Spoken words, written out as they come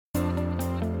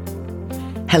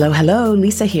Hello,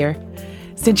 Lisa here.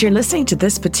 Since you're listening to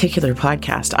this particular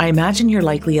podcast, I imagine you're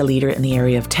likely a leader in the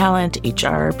area of talent,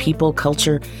 HR, people,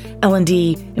 culture,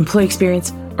 L&D, employee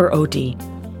experience, or OD.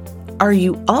 Are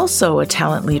you also a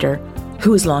talent leader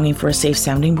who is longing for a safe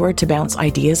sounding board to bounce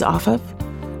ideas off of?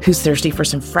 Who's thirsty for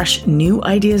some fresh new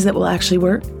ideas that will actually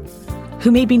work?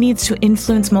 Who maybe needs to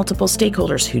influence multiple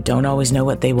stakeholders who don't always know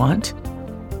what they want?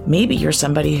 Maybe you're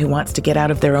somebody who wants to get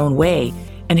out of their own way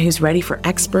and who's ready for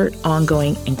expert,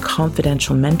 ongoing, and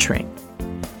confidential mentoring.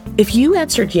 If you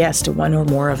answered yes to one or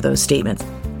more of those statements,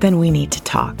 then we need to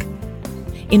talk.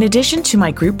 In addition to my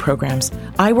group programs,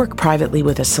 I work privately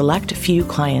with a select few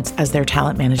clients as their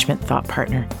talent management thought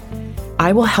partner.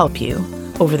 I will help you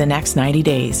over the next 90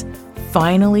 days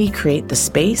finally create the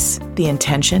space, the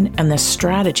intention, and the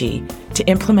strategy to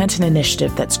implement an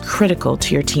initiative that's critical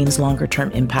to your team's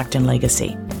longer-term impact and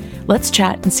legacy. Let's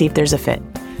chat and see if there's a fit.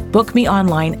 Book me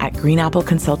online at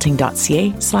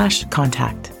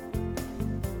greenappleconsulting.ca/contact.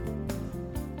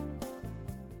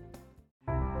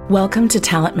 Welcome to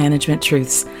Talent Management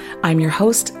Truths. I'm your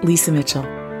host, Lisa Mitchell.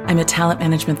 I'm a talent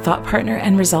management thought partner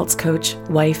and results coach,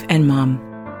 wife, and mom.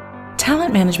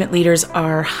 Talent management leaders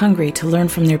are hungry to learn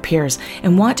from their peers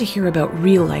and want to hear about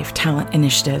real-life talent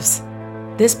initiatives.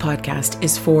 This podcast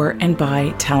is for and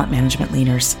by talent management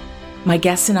leaders. My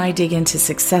guests and I dig into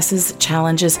successes,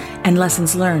 challenges, and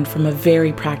lessons learned from a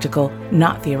very practical,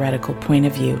 not theoretical point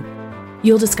of view.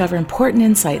 You'll discover important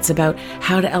insights about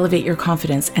how to elevate your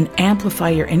confidence and amplify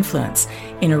your influence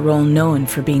in a role known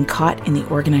for being caught in the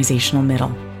organizational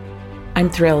middle.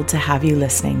 I'm thrilled to have you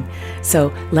listening.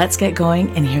 So let's get going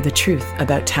and hear the truth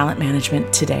about talent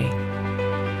management today.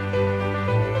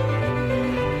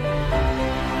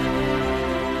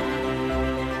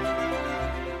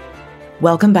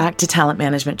 Welcome back to Talent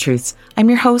Management Truths. I'm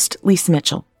your host, Lisa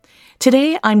Mitchell.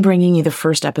 Today, I'm bringing you the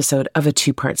first episode of a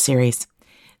two-part series.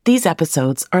 These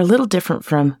episodes are a little different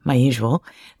from my usual.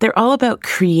 They're all about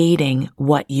creating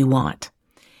what you want.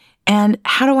 And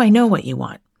how do I know what you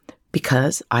want?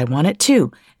 Because I want it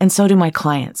too, and so do my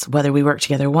clients, whether we work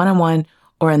together one-on-one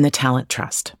or in the talent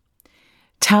trust.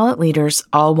 Talent leaders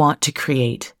all want to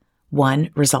create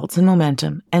 1, results and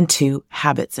momentum, and 2,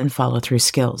 habits and follow-through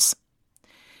skills.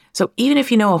 So even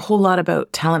if you know a whole lot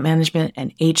about talent management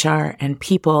and HR and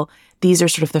people, these are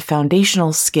sort of the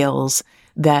foundational skills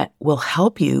that will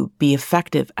help you be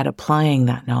effective at applying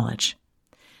that knowledge.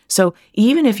 So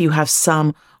even if you have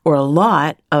some or a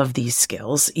lot of these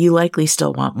skills, you likely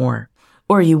still want more,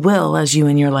 or you will as you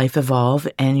and your life evolve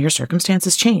and your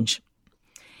circumstances change.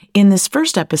 In this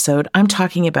first episode, I'm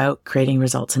talking about creating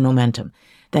results and momentum.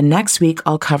 Then next week,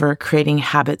 I'll cover creating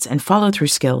habits and follow-through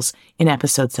skills in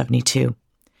episode 72.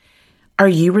 Are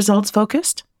you results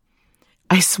focused?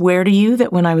 I swear to you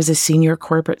that when I was a senior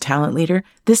corporate talent leader,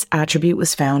 this attribute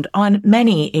was found on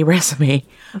many a resume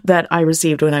that I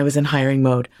received when I was in hiring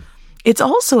mode. It's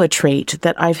also a trait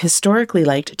that I've historically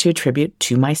liked to attribute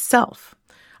to myself.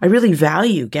 I really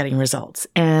value getting results,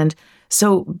 and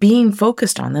so being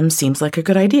focused on them seems like a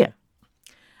good idea.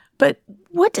 But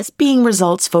what does being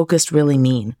results focused really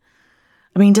mean?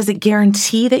 I mean, does it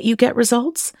guarantee that you get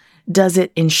results? Does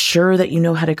it ensure that you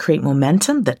know how to create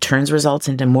momentum that turns results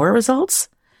into more results?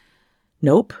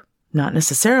 Nope, not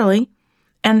necessarily.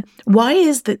 And why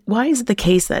is it the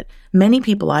case that many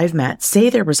people I've met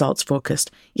say they're results focused,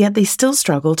 yet they still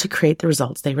struggle to create the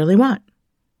results they really want?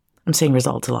 I'm saying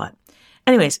results a lot.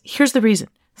 Anyways, here's the reason.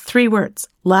 3 words: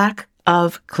 lack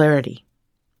of clarity.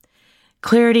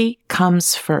 Clarity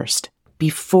comes first,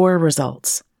 before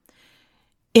results.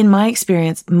 In my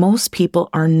experience, most people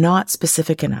are not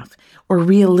specific enough or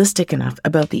realistic enough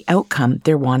about the outcome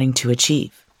they're wanting to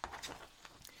achieve.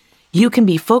 You can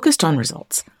be focused on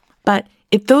results, but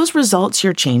if those results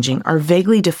you're changing are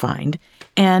vaguely defined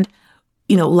and,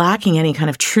 lacking any kind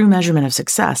of true measurement of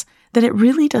success, then it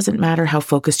really doesn't matter how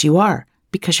focused you are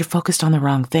because you're focused on the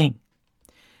wrong thing.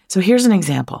 So here's an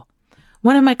example.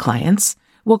 One of my clients,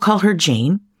 we'll call her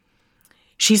Jane.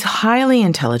 She's highly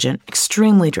intelligent,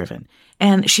 extremely driven,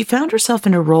 and she found herself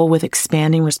in a role with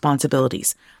expanding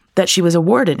responsibilities that she was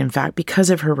awarded, in fact,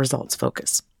 because of her results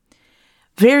focus.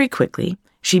 Very quickly,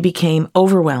 she became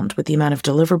overwhelmed with the amount of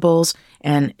deliverables,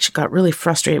 and she got really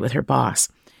frustrated with her boss.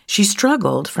 She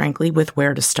struggled, frankly, with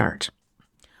where to start.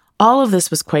 All of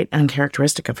this was quite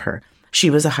uncharacteristic of her.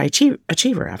 She was a high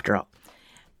achiever, after all.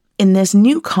 In this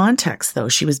new context, though,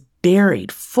 she was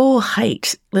buried full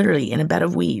height, literally in a bed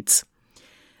of weeds.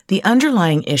 The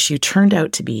underlying issue turned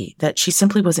out to be that she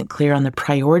simply wasn't clear on the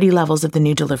priority levels of the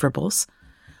new deliverables,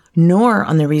 nor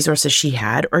on the resources she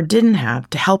had or didn't have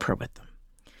to help her with them.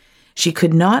 she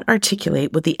could not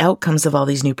articulate what the outcomes of all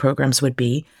these new programs would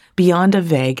be beyond a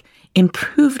vague,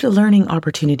 improved learning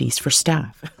opportunities for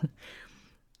staff.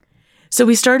 So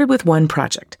we started with one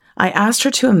project. I asked her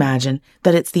to imagine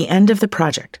that it's the end of the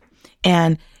project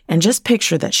and just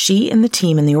picture that she and the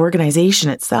team and the organization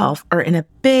itself are in a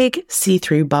big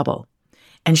see-through bubble,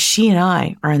 and she and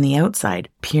I are on the outside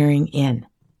peering in.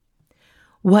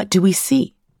 What do we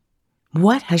see?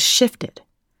 What has shifted?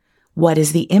 What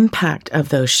is the impact of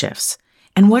those shifts?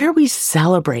 And what are we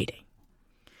celebrating?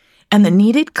 And the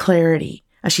needed clarity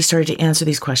as she started to answer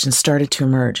these questions started to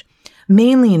emerge,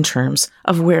 mainly in terms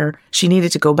of where she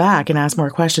needed to go back and ask more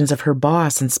questions of her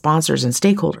boss and sponsors and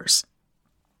stakeholders.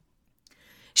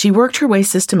 She worked her way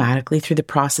systematically through the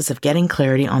process of getting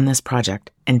clarity on this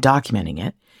project and documenting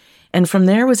it, and from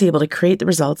there was able to create the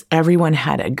results everyone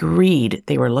had agreed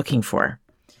they were looking for.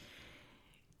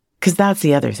 Because that's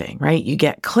the other thing, right? You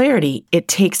get clarity, it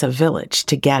takes a village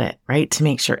to get it, right? To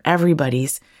make sure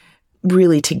everybody's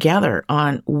really together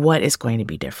on what is going to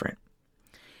be different.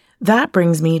 That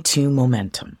brings me to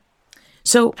momentum.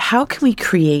 So how can we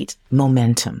create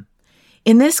momentum?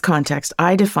 In this context,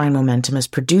 I define momentum as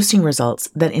producing results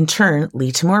that in turn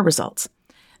lead to more results.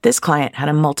 This client had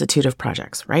a multitude of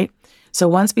projects, right? So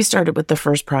once we started with the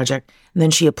first project, and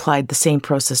then she applied the same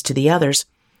process to the others,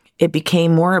 it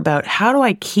became more about how do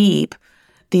I keep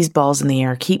these balls in the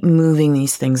air, keep moving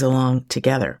these things along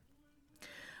together.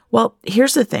 Well,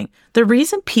 here's the thing. The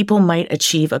reason people might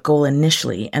achieve a goal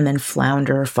initially and then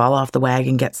flounder, fall off the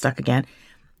wagon, get stuck again,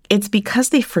 it's because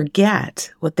they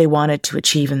forget what they wanted to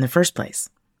achieve in the first place.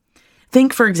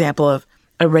 Think, for example, of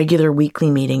a regular weekly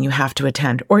meeting you have to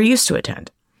attend or used to attend.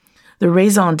 The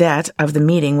raison d'etre of the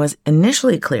meeting was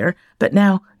initially clear, but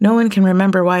now no one can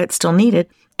remember why it's still needed,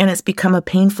 and it's become a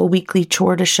painful weekly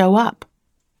chore to show up.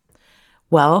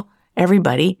 Well,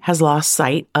 everybody has lost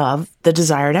sight of the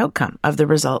desired outcome of the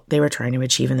result they were trying to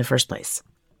achieve in the first place.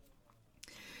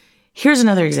 Here's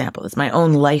another example. It's my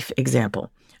own life example.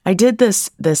 I did this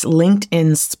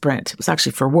LinkedIn sprint. It was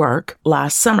actually for work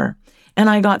last summer,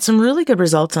 and I got some really good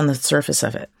results on the surface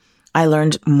of it. I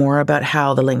learned more about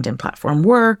how the LinkedIn platform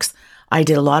works. I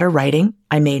did a lot of writing.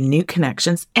 I made new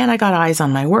connections, and I got eyes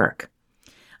on my work.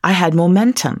 I had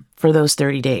momentum for those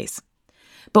 30 days.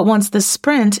 But once the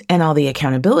sprint and all the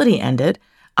accountability ended,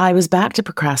 I was back to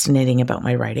procrastinating about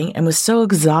my writing and was so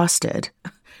exhausted,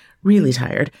 really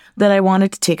tired, that I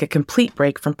wanted to take a complete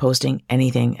break from posting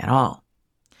anything at all.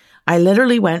 I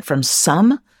literally went from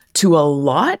some to a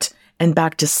lot and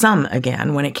back to some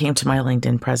again when it came to my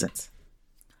LinkedIn presence.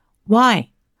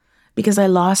 Why? Because I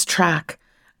lost track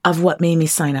of what made me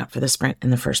sign up for the sprint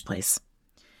in the first place.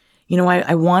 You know,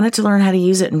 I wanted to learn how to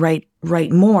use it and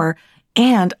write more,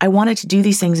 and I wanted to do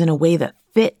these things in a way that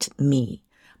fit me,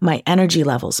 my energy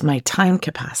levels, my time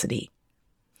capacity.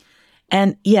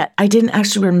 And yet I didn't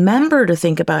actually remember to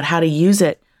think about how to use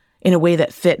it in a way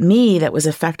that fit me, that was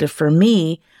effective for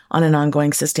me on an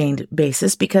ongoing sustained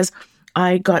basis, because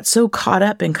I got so caught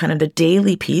up in kind of the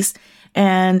daily piece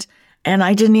and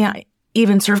I didn't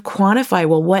even sort of quantify,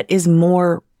 well, what is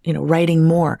more, writing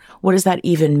more? What does that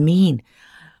even mean?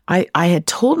 I had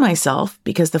told myself,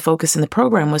 because the focus in the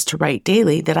program was to write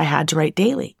daily, that I had to write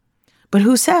daily. But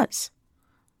who says?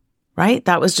 Right?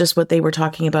 That was just what they were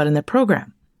talking about in the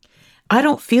program. I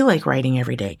don't feel like writing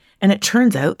every day. And it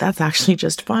turns out that's actually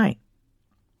just fine.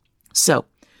 So,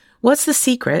 what's the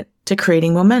secret to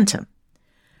creating momentum?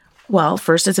 Well,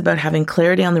 first, it's about having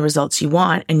clarity on the results you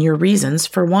want and your reasons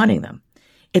for wanting them.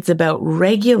 It's about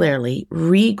regularly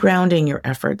regrounding your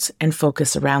efforts and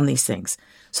focus around these things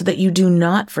so that you do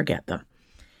not forget them.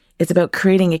 It's about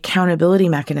creating accountability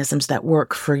mechanisms that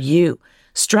work for you,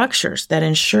 structures that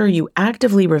ensure you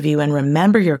actively review and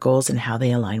remember your goals and how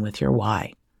they align with your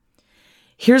why.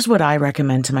 Here's what I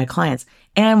recommend to my clients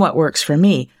and what works for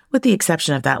me, with the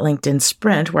exception of that LinkedIn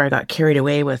sprint where I got carried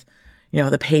away with,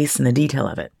 the pace and the detail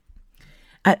of it.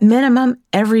 At minimum,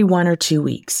 every 1 or 2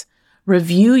 weeks,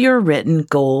 review your written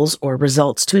goals or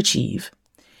results to achieve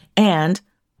and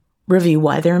review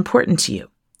why they're important to you.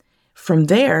 From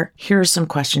there, here are some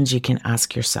questions you can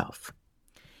ask yourself.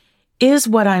 Is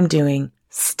what I'm doing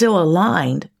still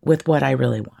aligned with what I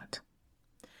really want?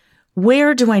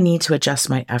 Where do I need to adjust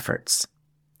my efforts?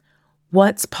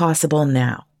 What's possible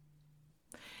now?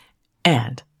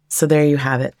 And so there you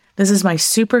have it. This is my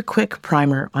super quick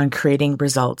primer on creating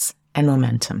results and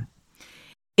momentum.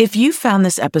 If you found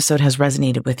this episode has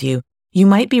resonated with you, you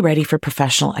might be ready for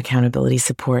professional accountability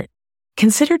support.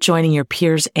 Consider joining your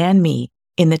peers and me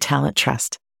in the Talent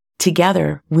Trust.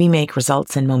 Together, we make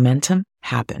results and momentum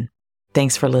happen.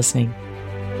 Thanks for listening.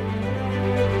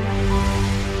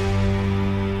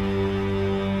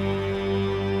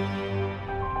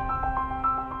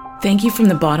 Thank you from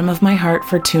the bottom of my heart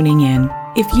for tuning in.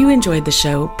 If you enjoyed the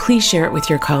show, please share it with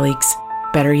your colleagues.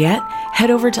 Better yet, head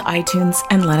over to iTunes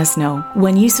and let us know.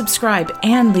 When you subscribe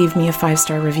and leave me a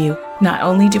 5-star review, not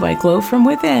only do I glow from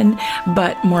within,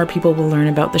 but more people will learn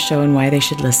about the show and why they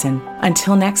should listen.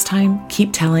 Until next time,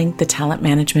 keep telling the talent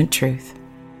management truth.